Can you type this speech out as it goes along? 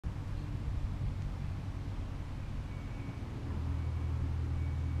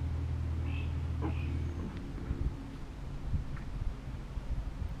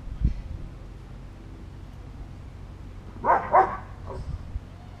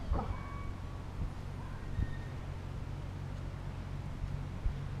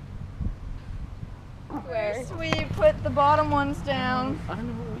First we put the bottom ones down. I don't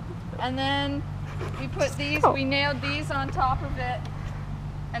know what we did. And then we put these, we nailed these on top of it.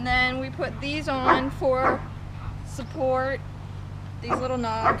 And then we put these on for support, these little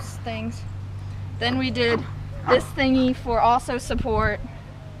knobs things. Then we did this thingy for also support.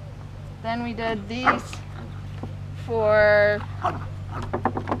 Then we did these for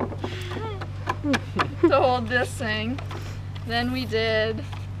to hold this thing. Then we did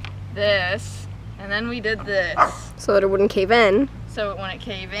this, and then we did this. So that it wouldn't cave in. So it wouldn't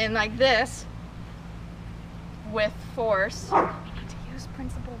cave in like this with force. We need to use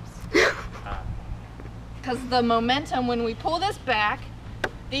principles. Because the momentum, when we pull this back,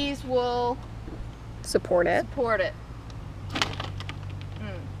 these will Support it. support it.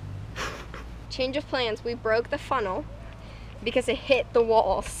 Change of plans. We broke the funnel because it hit the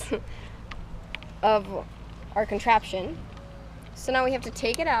walls of our contraption. So now we have to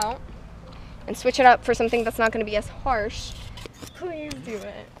take it out and switch it up for something that's not going to be as harsh. Please do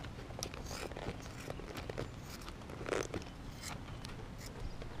it.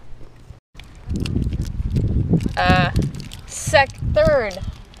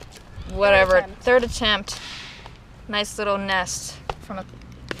 Third attempt. Nice little nest from a.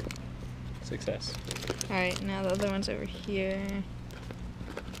 Success. All right, now the other one's over here.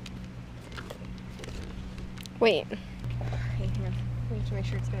 Wait. Okay, hang on. We have to make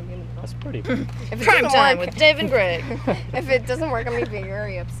sure it's going to be in the middle. That's pretty. If it Prime doesn't time work- with Dave and Greg. If it doesn't work, I'm going to be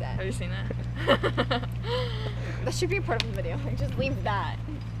very upset. Have you seen that? That should be a part of the video. Just leave that.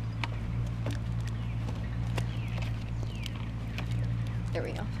 There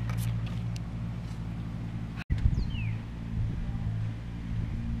we go.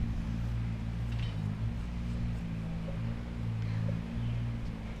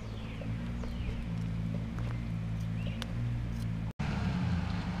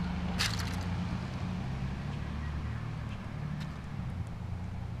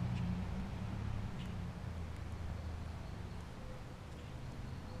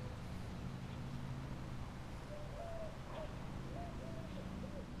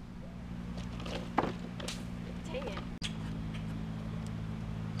 Dang it.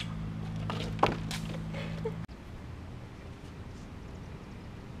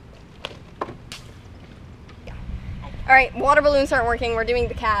 All right, water balloons aren't working. We're doing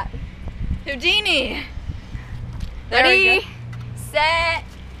the cat. Houdini. There we Ready, go. set,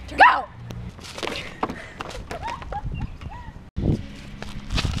 go.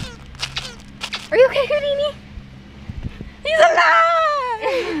 Are you okay, Houdini? He's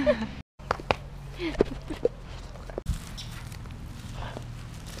alive.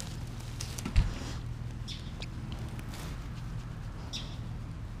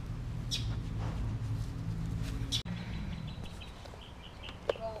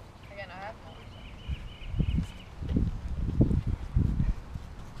 Well, again, I have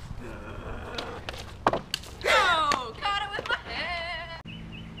no, caught it with my hand.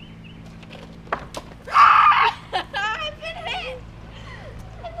 I've been hit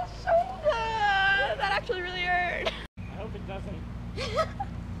in the shoulder. That actually really hurt. I hope it doesn't.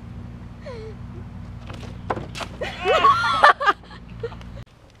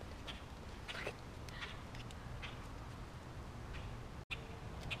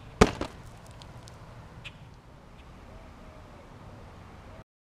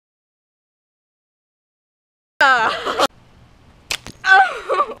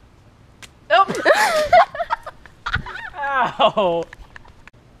 Oh. Nope. Ow!